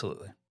 Yeah,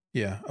 absolutely.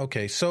 Yeah.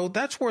 Okay. So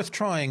that's worth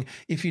trying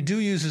if you do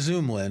use a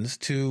zoom lens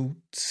to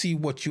see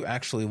what you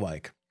actually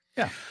like.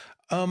 Yeah.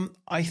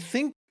 I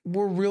think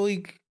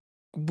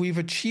we've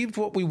achieved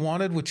what we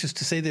wanted, which is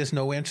to say there's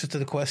no answer to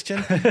the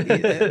question.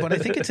 But I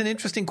think it's an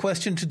interesting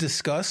question to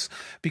discuss,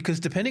 because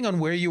depending on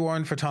where you are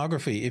in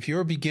photography, if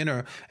you're a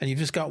beginner and you've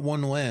just got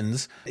one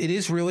lens, it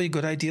is really a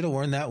good idea to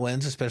learn that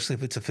lens, especially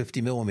if it's a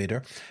 50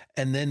 millimeter,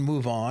 and then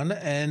move on.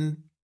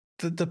 And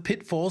the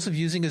pitfalls of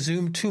using a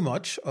zoom too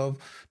much, of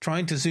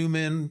trying to zoom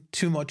in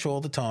too much all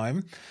the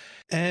time.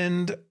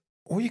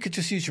 Or you could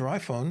just use your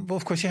iPhone. Well,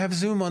 of course, you have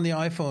Zoom on the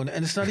iPhone,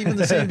 and it's not even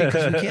the same,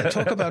 because we can't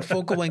talk about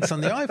focal lengths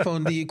on the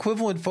iPhone. The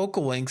equivalent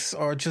focal lengths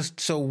are just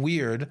so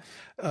weird.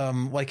 You're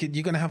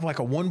going to have like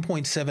a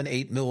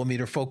 1.78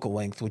 millimeter focal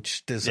length,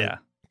 which there's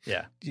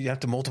you have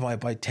to multiply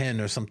it by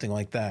 10 or something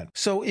like that.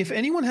 So if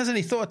anyone has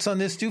any thoughts on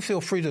this, do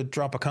feel free to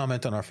drop a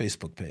comment on our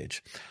Facebook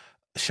page.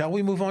 Shall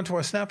we move on to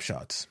our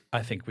snapshots?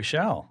 I think we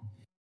shall.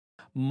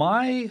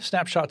 My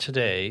snapshot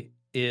today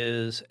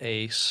is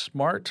a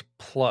smart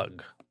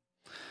plug.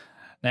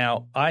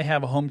 Now, I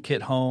have a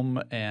HomeKit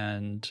home,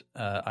 and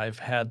I've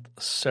had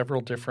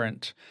several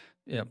different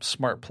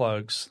smart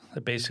plugs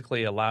that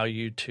basically allow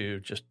you to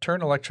just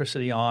turn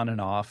electricity on and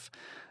off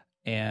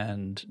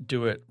and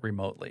do it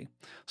remotely.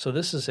 So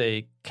this is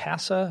a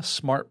Kasa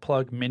Smart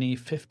Plug Mini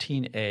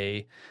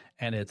 15A,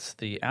 and it's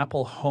the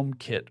Apple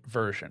HomeKit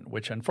version,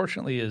 which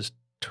unfortunately is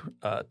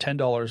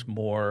 $10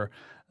 more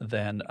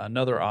than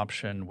another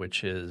option,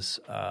 which is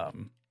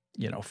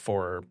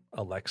for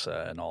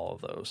Alexa and all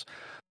of those.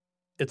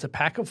 It's a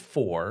pack of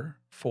 4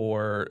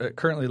 for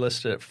currently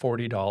listed at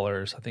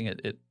 $40. I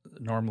think it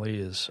normally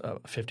is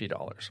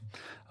 $50.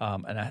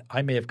 And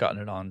I may have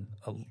gotten it on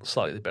a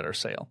slightly better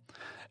sale.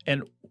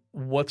 And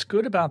what's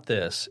good about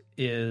this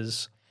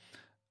is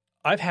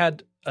I've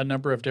had a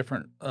number of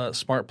different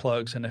smart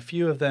plugs, and a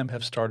few of them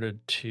have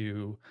started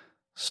to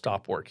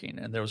stop working.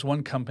 And there was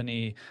one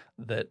company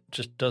that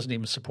just doesn't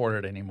even support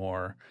it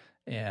anymore.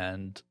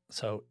 And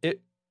so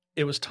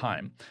it was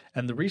time.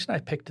 And the reason I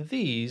picked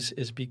these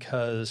is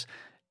because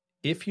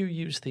if you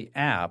use the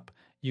app,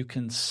 you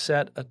can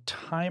set a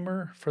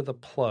timer for the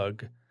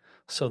plug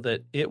so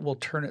that it will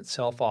turn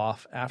itself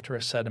off after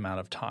a set amount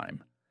of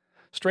time.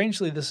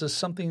 Strangely, this is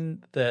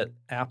something that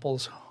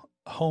Apple's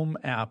Home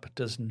app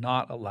does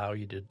not allow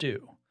you to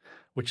do,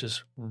 which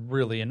is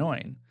really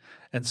annoying.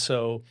 And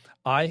so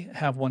I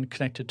have one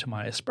connected to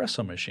my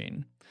espresso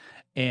machine,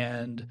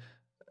 and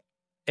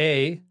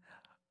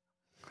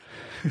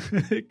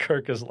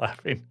Kirk is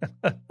laughing.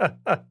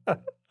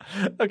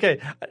 Okay,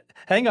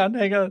 hang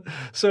on.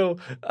 So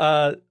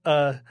I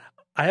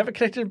have it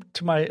connected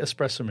to my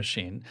espresso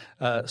machine.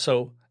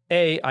 So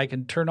I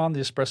can turn on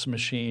the espresso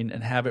machine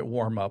and have it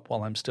warm up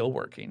while I'm still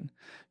working,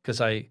 because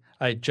I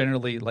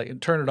generally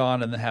turn it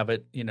on and then have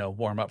it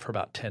warm up for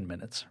about 10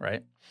 minutes,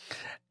 right?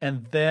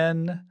 And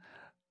then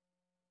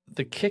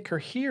the kicker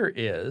here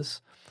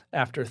is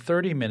after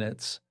 30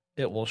 minutes,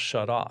 it will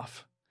shut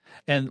off.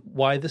 And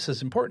why this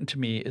is important to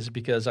me is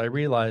because I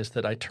realized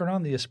that I turn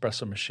on the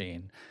espresso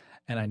machine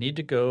and I need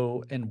to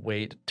go and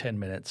wait 10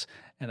 minutes,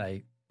 and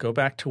I go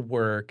back to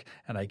work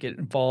and I get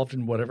involved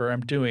in whatever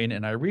I'm doing,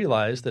 and I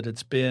realize that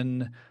it's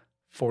been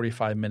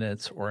 45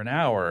 minutes or an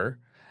hour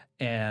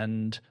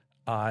and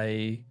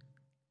I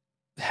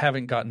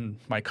haven't gotten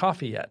my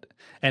coffee yet.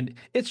 And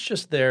it's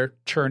just there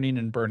churning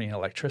and burning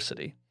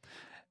electricity.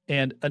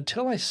 And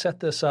until I set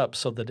this up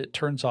so that it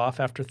turns off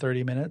after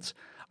 30 minutes,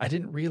 I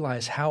didn't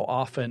realize how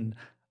often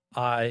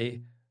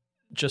I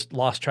just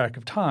lost track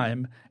of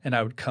time, and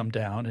I would come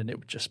down and it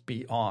would just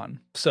be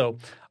on. So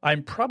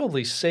I'm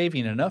probably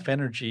saving enough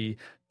energy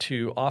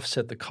to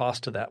offset the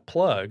cost of that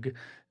plug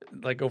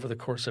over the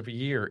course of a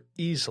year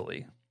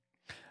easily.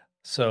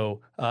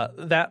 So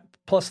that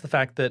plus the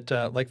fact that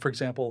for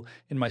example,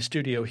 in my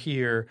studio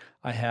here,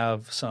 I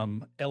have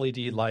some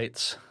LED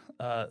lights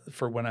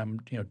for when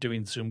I'm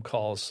doing Zoom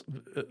calls,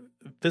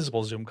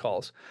 visible Zoom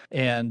calls.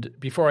 And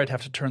before I'd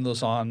have to turn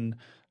those on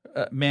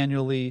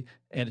manually,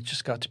 and it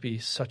just got to be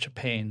such a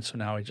pain. So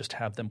now I just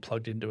have them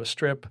plugged into a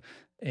strip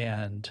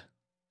and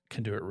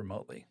can do it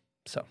remotely.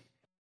 So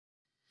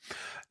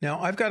now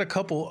I've got a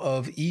couple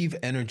of Eve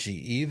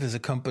Energy. Eve is a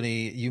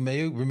company, you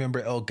may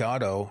remember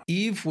Elgato.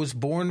 Eve was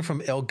born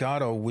from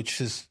Elgato, which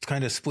is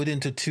kind of split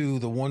into two.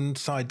 The one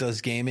side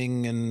does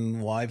gaming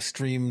and live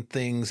stream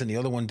things, and the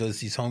other one does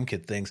these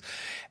HomeKit things.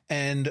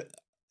 And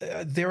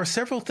there are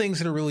several things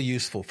that are really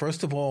useful.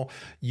 First of all,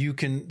 you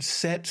can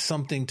set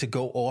something to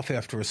go off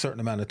after a certain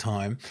amount of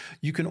time.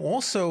 You can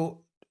also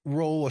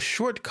roll a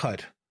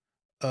shortcut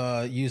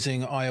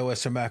using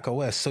iOS or Mac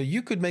OS. So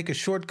you could make a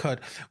shortcut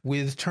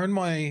with turn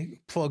my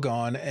plug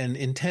on and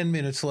in 10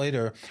 minutes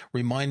later,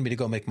 remind me to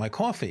go make my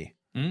coffee.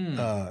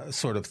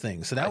 Sort of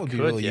thing. So that would be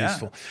really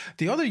useful.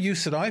 The other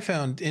use that I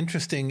found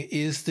interesting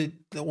is that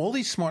all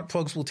these smart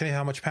plugs will tell you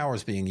how much power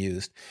is being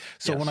used.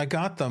 So when I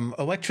got them,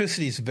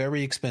 electricity is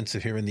very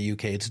expensive here in the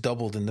UK. It's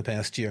doubled in the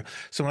past year.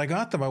 So when I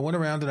got them, I went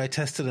around and I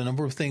tested a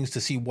number of things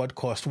to see what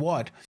cost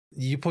what.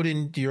 You put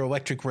in your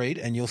electric rate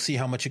and you'll see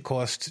how much it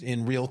costs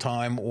in real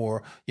time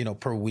or,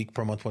 per week,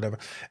 per month, whatever.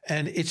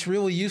 And it's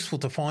really useful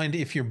to find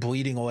if you're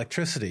bleeding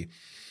electricity.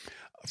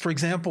 For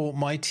example,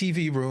 my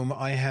TV room,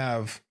 I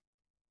have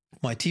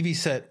my TV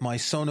set, my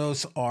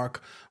Sonos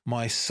Arc,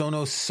 my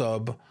Sonos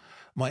Sub,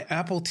 my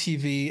Apple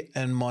TV,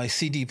 and my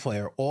CD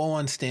player, all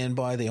on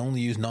standby. They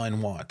only use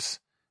 9 watts,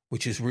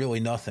 which is really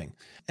nothing.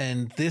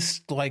 And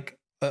this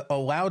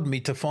allowed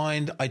me to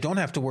find, I don't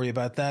have to worry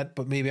about that,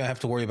 but maybe I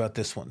have to worry about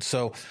this one.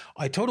 So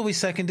I totally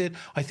second it.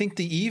 I think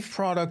the Eve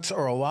products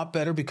are a lot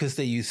better because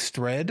they use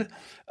Thread.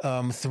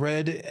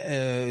 Thread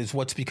is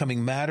what's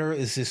becoming Matter,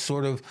 is this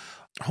sort of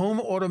home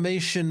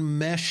automation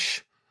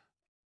mesh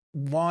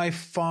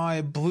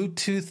Wi-Fi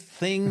Bluetooth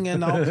thing,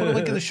 and I'll put a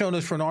link in the show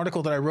notes for an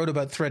article that I wrote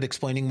about Thread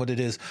explaining what it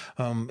is.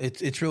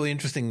 It's really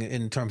interesting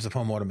in terms of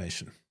home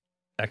automation.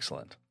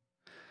 Excellent.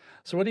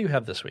 So what do you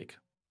have this week?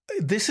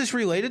 This is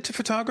related to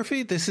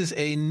photography. This is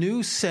a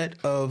new set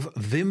of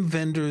Vim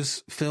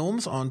Vendors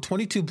films on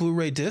 22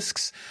 Blu-ray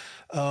discs.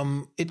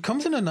 It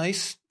comes in a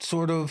nice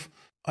sort of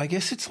I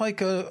guess it's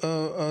like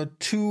a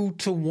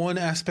 2-to-1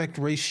 aspect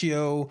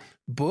ratio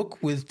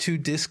book with 2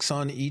 discs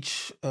on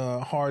each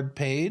hard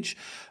page.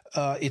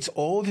 It's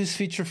all of his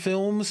feature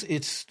films.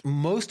 It's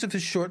most of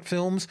his short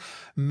films.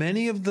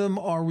 Many of them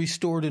are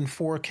restored in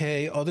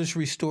 4K, others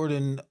restored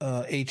in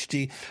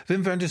HD.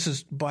 Wim Wenders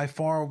is by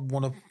far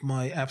one of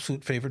my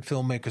absolute favorite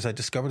filmmakers. I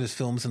discovered his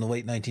films in the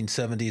late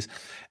 1970s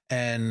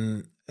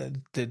and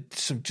did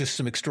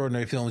some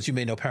extraordinary films. You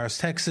may know Paris,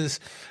 Texas,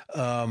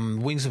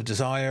 Wings of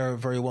Desire,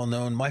 very well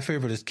known. My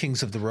favorite is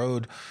Kings of the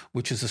Road,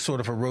 which is a sort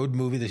of a road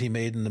movie that he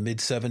made in the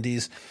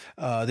mid-70s.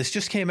 This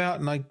just came out,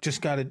 and I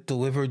just got it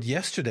delivered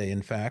yesterday,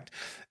 in fact.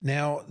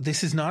 Now,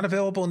 this is not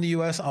available in the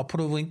U.S. I'll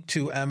put a link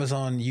to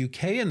Amazon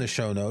UK in the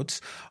show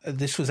notes.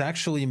 This was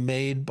actually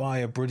made by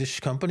a British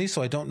company,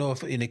 so I don't know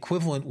if an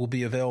equivalent will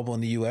be available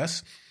in the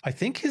U.S. I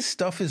think his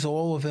stuff is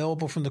all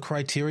available from the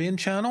Criterion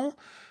Channel.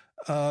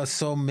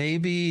 So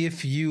maybe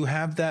if you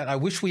have that, I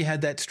wish we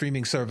had that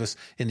streaming service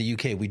in the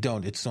UK. We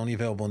don't. It's only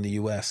available in the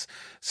US.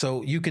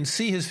 So you can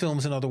see his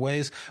films in other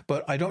ways,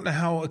 but I don't know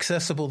how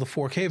accessible the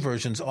 4K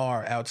versions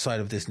are outside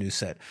of this new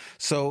set.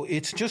 So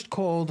it's just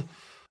called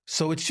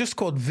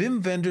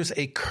Wim Wenders,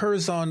 a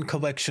Curzon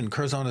collection.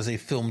 Curzon is a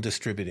film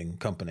distributing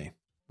company.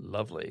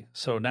 Lovely.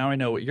 So now I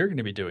know what you're going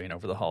to be doing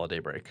over the holiday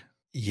break.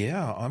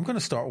 Yeah, I'm going to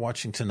start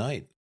watching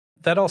tonight.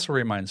 That also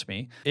reminds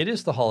me, it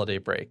is the holiday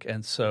break,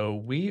 and so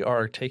we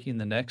are taking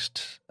the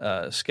next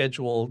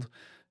scheduled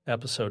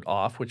episode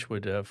off, which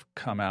would have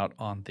come out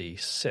on the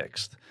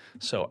 6th.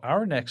 So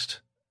our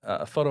next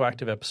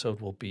Photoactive episode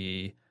will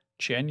be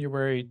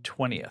January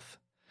 20th.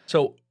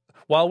 So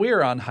while we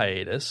are on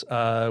hiatus,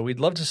 we'd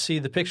love to see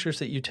the pictures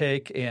that you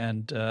take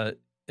and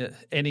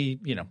any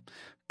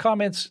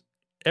comments,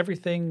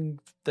 everything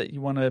that you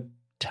want to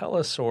tell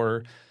us,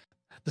 or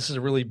this is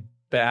a really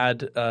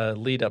bad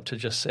lead up to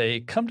just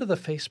say, come to the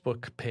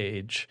Facebook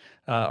page,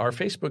 our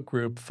Facebook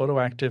group,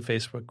 Photoactive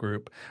Facebook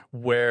group,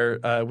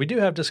 where we do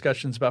have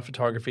discussions about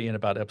photography and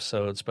about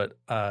episodes, but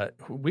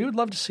we would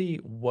love to see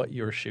what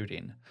you're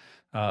shooting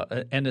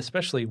and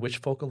especially which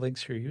focal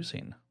lengths you're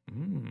using.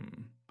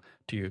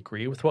 Do you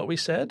agree with what we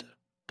said?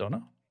 Don't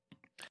know.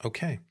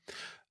 Okay.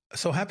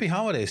 So happy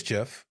holidays,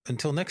 Jeff.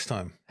 Until next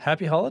time.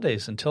 Happy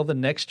holidays. Until the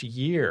next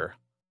year.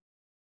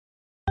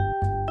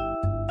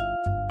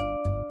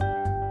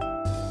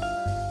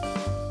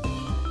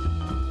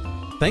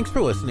 Thanks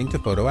for listening to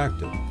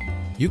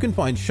Photoactive. You can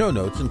find show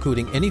notes,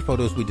 including any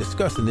photos we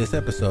discuss in this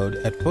episode,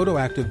 at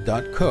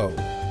photoactive.co.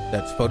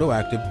 That's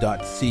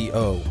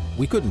photoactive.co.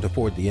 We couldn't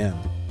afford the M.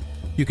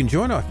 You can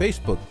join our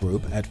Facebook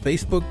group at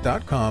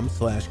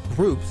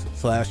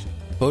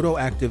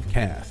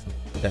facebook.com/groups/photoactivecast.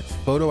 That's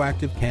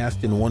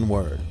photoactivecast in one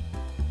word.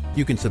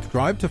 You can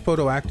subscribe to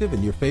Photoactive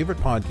in your favorite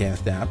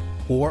podcast app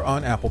or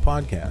on Apple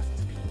Podcasts.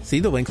 See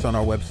the links on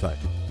our website.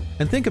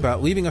 And think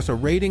about leaving us a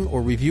rating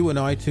or review in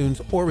iTunes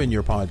or in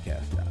your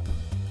podcast app.